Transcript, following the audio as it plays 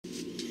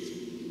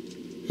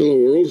Hello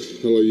world,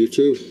 hello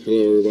YouTube,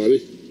 hello everybody.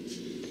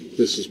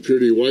 This is Pure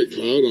D White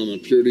Cloud on the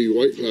Pure D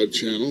White Cloud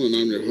channel, and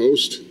I'm your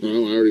host.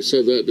 Well, I already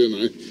said that, didn't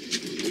I?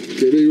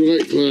 Pure D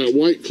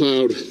White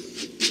Cloud.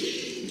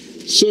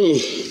 So,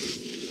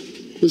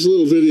 this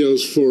little video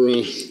is for,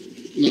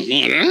 not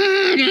mod.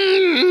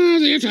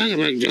 You're talking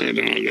about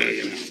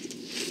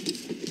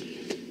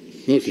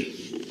okay.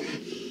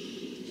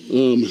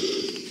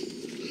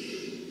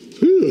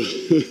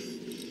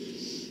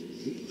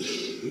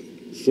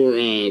 For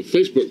a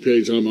Facebook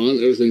page I'm on,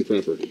 Everything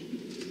Prepper.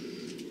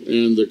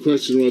 And the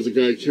question was, the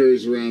guy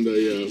carries around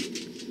a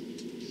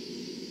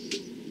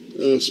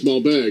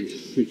small bag.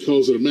 He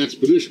calls it a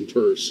Maxpedition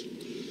purse.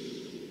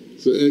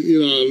 So, and, you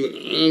know,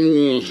 I don't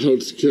know how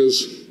it's,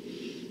 because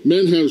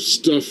men have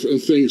stuff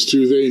and things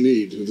too they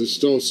need. There's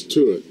stuff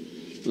to it.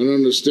 I don't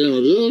understand.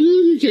 Like, oh,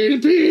 you carry a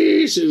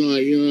piece, and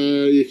like, you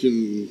know, you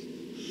can.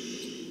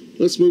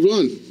 Let's move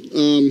on.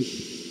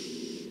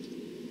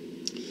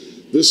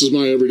 This is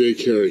my everyday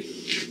carry.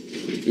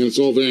 And it's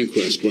all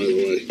VanQuest, by the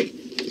way.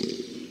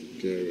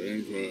 Okay,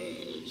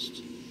 VanQuest.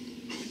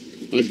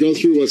 I'd go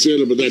through what's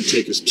in it, but that'd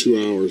take us 2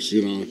 hours,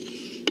 you know.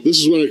 This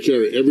is what I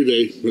carry every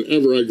day,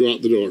 whenever I go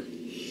out the door.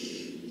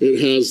 It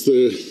has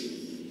the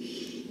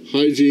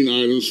hygiene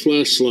items,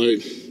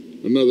 flashlight,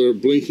 another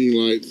blinking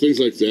light, things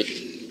like that.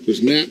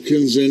 There's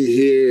napkins in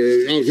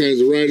here, all kinds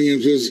of writing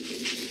images.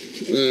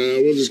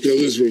 We'll just go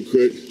this real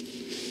quick.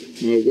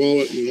 My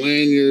wallet and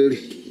lanyard.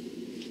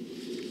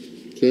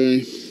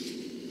 Okay.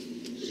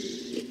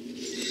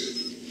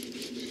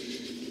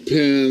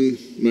 Pen,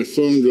 my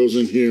phone goes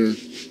in here,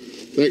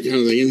 that kind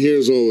of thing. And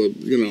here's all the,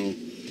 you know,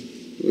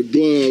 the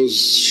gloves,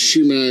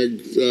 shoe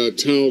mag,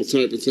 towel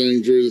type of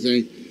thing, jersey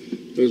thing.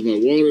 There's my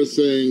water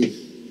thing,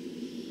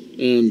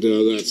 and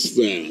that's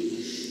that.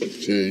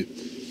 Okay,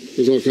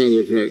 there's all kinds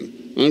of crap.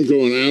 I'm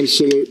going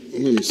absolute.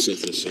 Let me set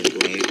this up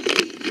right.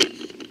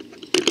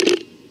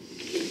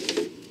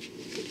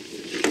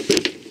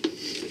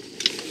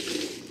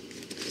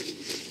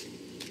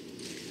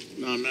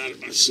 Now I'm mad at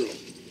myself.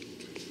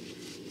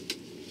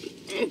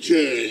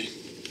 Okay.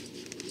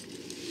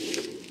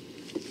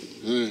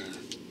 There.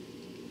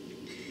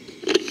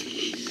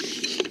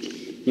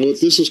 Now what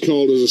this is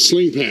called is a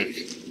sling pack.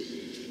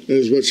 That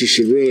is what you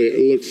should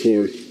really look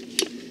for.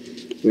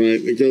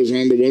 Right? It goes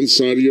onto one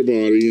side of your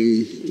body,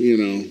 and, you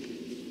know,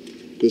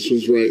 this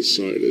one's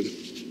right-sided.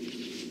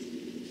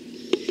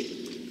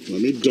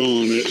 Let me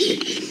don it.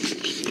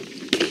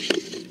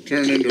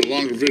 Turned into a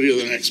longer video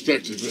than I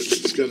expected, but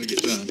it's got to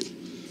get done.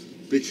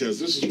 Because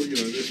this is what, you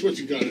know, it's what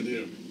you got to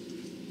do.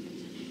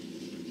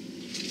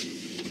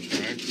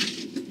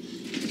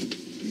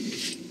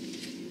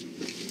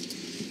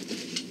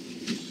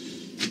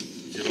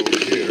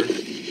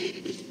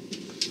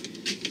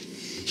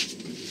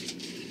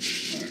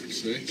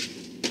 See?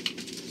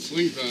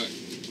 Sling pack.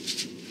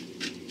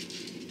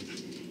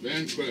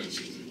 VanQuest.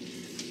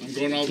 I'm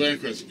going all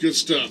VanQuest. Good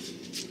stuff.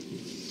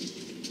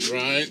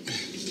 Right?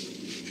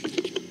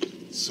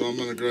 So I'm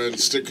going to go ahead and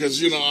stick, because,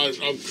 you know,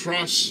 I've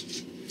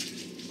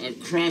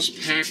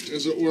cross-packed,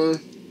 as it were,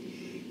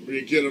 where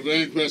you get a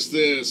VanQuest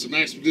this, a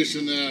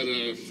Maxpedition that,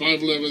 a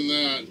 511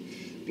 that,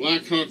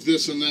 Blackhawk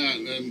this and that,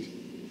 and,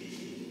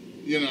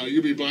 you know,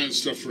 you'll be buying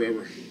stuff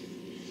forever.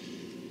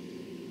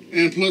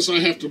 And plus, I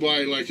have to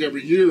buy like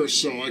every year or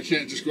so. I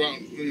can't just go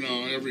out, you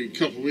know, every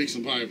couple of weeks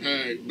and buy a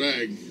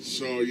bag.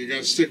 So you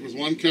got to stick with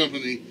one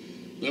company.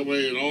 That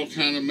way, it all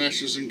kind of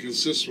meshes and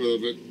consists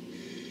with it.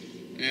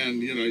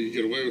 And you know, you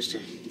get away with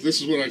stuff.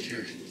 This is what I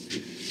carry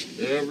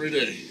every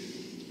day.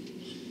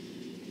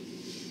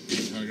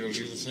 I got to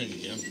do the thing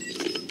again.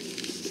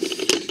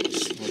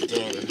 It's my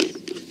daughter.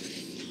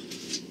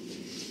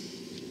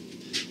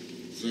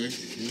 See,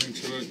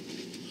 into it.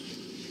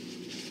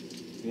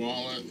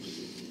 Wallet.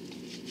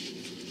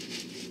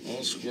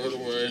 All squared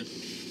away.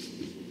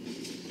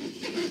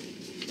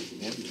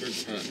 One good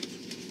pack.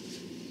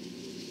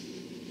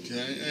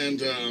 Okay,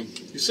 and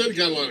he said he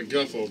got a lot of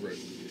guff over it.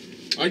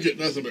 I get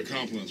nothing but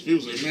compliments.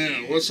 People say,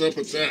 man, what's up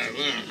with that?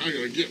 I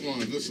gotta get one,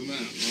 this and that,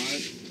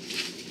 right?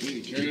 Then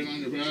you carry it on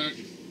your back.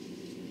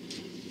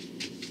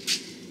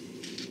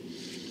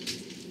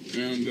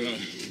 And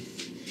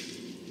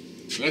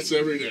that's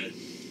every day.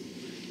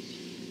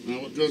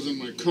 Now what goes in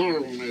my car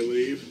when I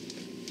leave,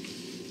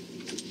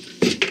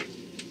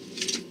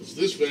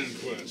 this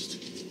VanQuest.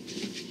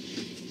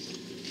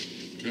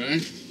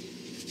 Okay?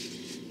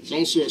 It's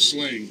also a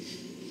sling.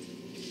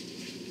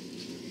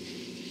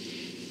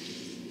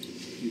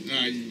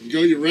 Now, you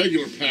go your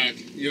regular pack,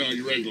 you know,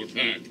 your regular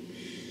pack.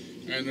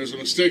 And there's a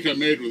mistake I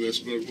made with this,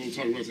 but we'll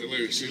talk about that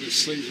later. See, this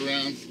slings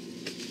around.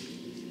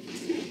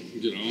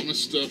 You get all my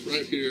stuff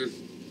right here.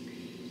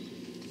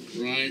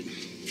 Right?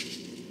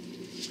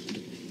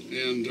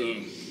 And,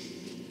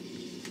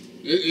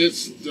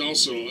 it's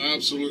also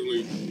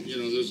absolutely, you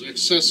know, there's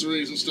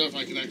accessories and stuff.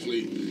 I can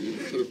actually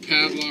put a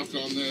padlock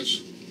on this,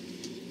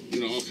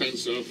 you know, all kinds of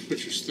stuff.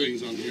 Put your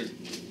things on here.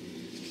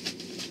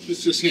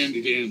 It's just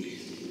handy dandy.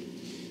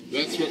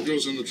 That's what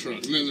goes in the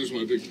truck. And then there's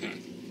my big pack.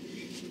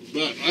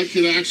 But I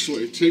could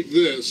actually take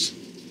this,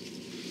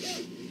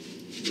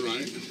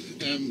 right,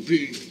 and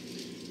be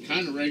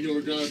kind of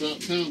regular guy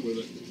about town with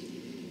it.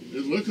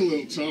 It looked a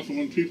little tough, and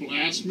when people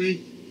ask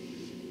me,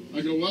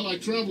 I go, well, I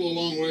travel a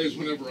long ways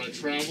whenever I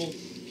travel,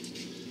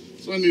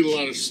 so I need a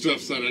lot of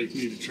stuff that I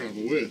need to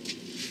travel with.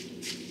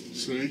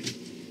 See?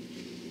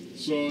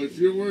 So if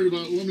you're worried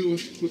about,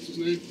 what's his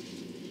name?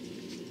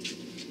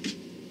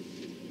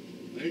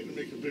 I hate to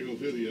make a big old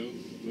video,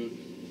 but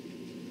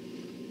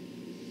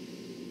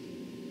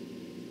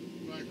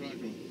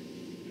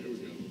there we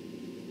go.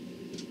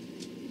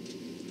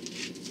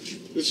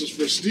 This is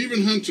for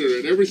Stephen Hunter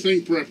at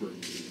Everything Prepper.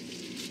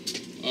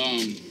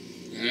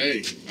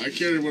 Hey, I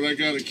carry what I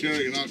gotta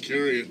carry, and I'll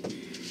carry it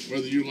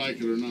whether you like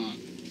it or not.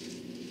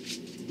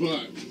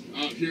 But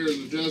out here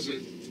in the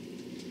desert,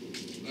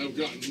 I've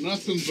got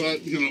nothing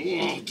but,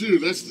 oh,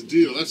 dude, that's the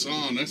deal. That's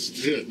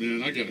it,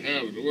 man. I gotta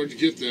have it. Where'd you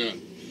get that?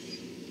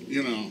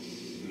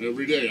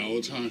 Every day, all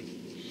the time.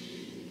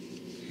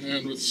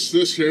 And with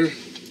this here,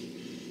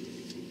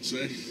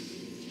 see?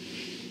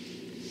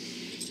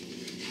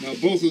 Now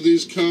both of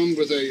these come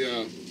with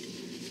a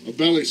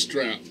belly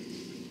strap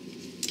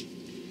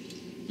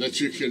that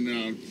you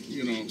can,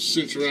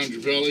 cinch around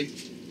your belly.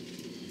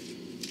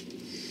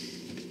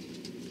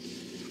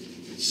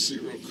 Let's see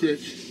real quick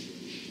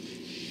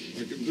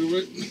if I can do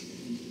it.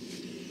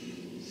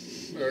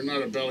 Or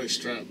not a belly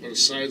strap, but a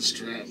side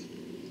strap.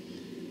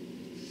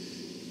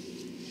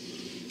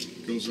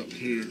 Goes up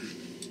here.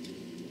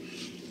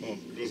 Oh,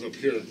 it goes up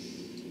here.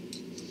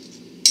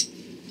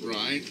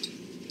 Right.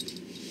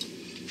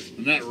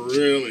 And that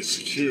really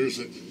secures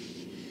it.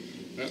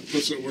 That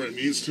puts it where it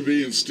needs to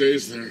be and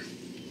stays there.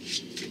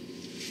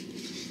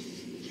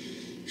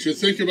 You should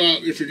think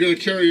about, if you're going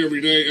to carry every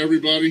day,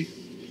 everybody,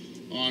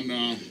 on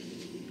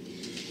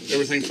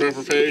Everything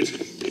Prepper page,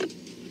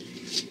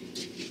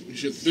 you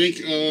should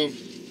think of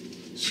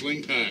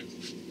sling pack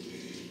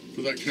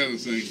for that kind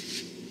of thing.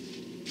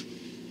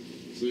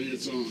 See,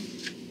 it's on.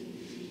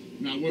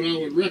 Now, what I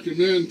would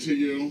recommend to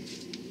you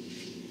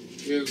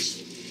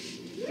is,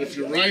 if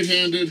you're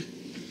right-handed,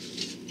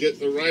 get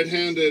the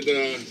right-handed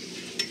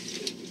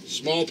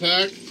small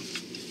pack.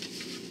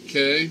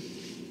 Okay.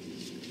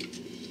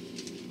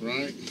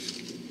 Right.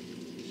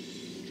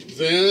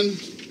 Then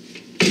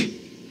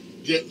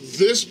get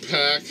this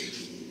pack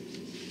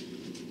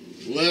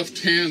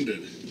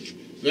left-handed.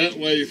 That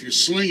way, if you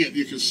sling it,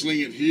 you can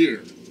sling it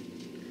here.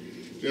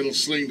 It'll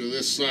sling to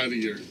this side of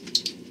your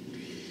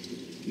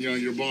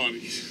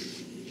body.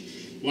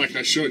 Like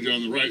I showed you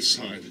on the right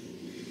side.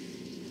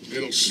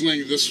 It'll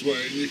sling this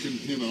way, and you can,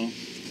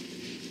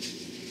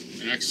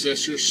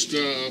 access your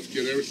stuff,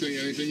 get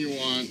anything you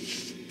want,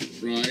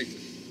 right?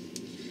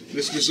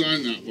 It's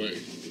designed that way.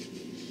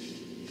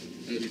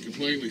 As you can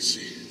plainly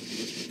see.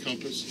 That's my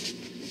compass.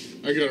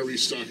 I gotta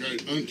restock. I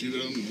emptied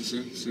them.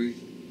 See?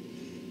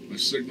 My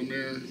signal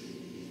mirror.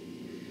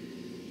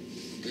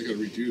 I gotta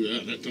redo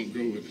that.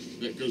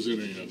 That goes in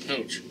a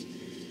pouch.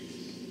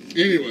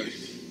 Anyway.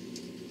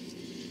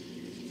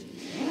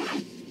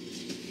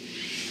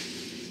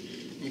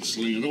 I'll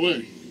sling it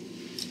away.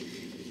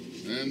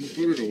 And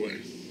put it away.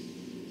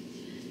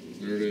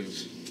 There it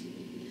is.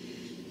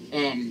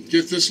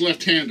 Get this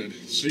left-handed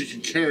so you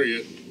can carry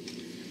it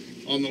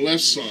on the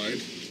left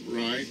side,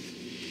 right?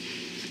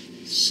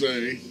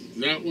 Say,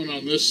 that one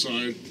on this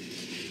side,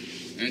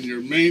 and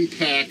your main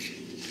pack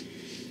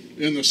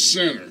in the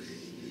center.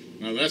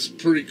 Now that's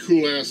pretty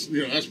cool ass,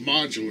 that's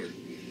modular.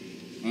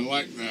 I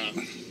like that.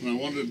 And I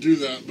wanted to do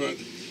that, but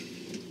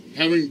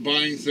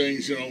buying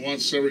things,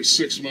 once every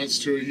 6 months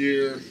to a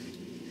year,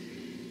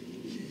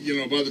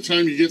 by the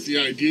time you get the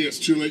idea, it's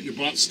too late, you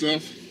bought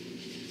stuff.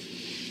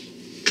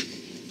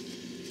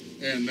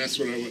 And that's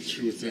what I went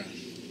through with that.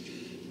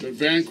 But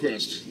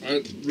VanQuest,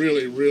 I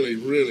really, really,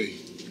 really,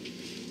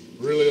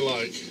 really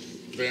like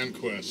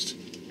VanQuest.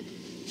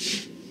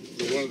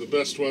 They're one of the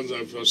best ones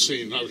I've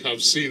seen.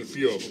 I've seen a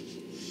few of them.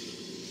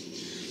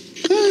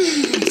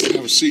 Let's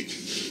have a seat.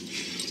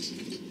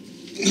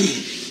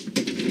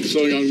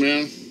 So, young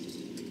man,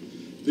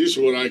 these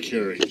are what I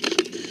carry.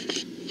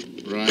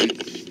 Right?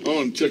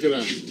 Oh, and check it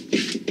out. I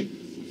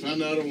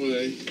found out a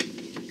way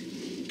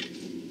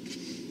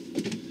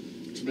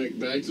to make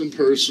bags and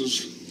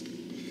purses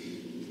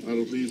out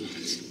of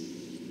Levi's.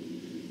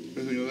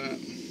 Anything of that?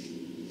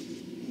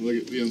 Look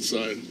at the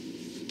inside.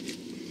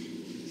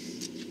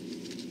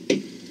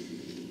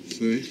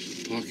 See?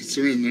 Pockets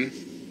are in there.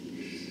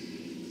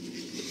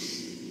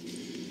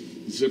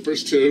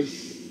 Zippers too.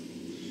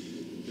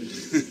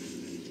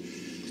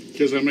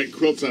 Because I make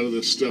quilts out of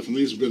this stuff, and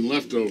these have been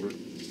left over.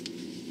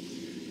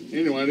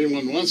 Anyway,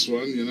 anyone wants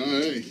one,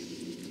 hey.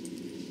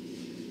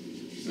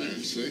 There,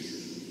 see?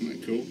 Isn't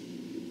that cool?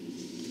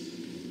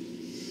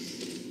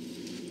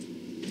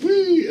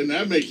 Whee! And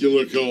that'd make you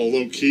look all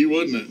low-key,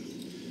 wouldn't it?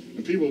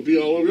 And people would be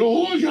all over,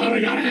 oh my God, I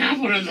gotta have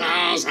one of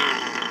those!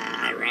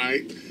 Ah,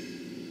 right?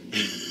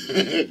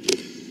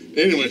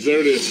 Anyways, there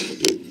it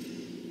is.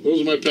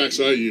 Those are my packs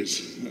I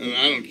use. And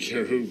I don't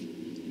care who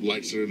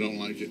likes it or don't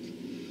like it.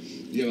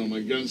 My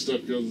gun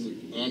stuff goes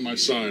on my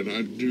side.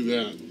 I do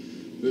that.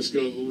 This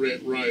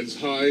rides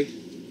high.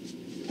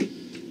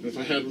 If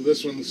I had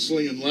this one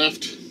slinging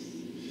left,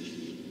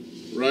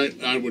 right,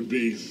 I would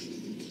be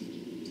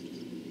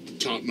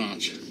top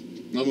notch.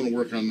 I'm going to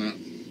work on that.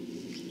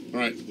 All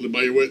right, live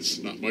by your wits,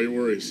 not by your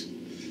worries.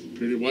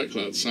 Pretty White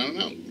Cloud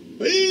signing out.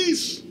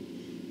 Peace.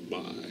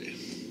 Bye.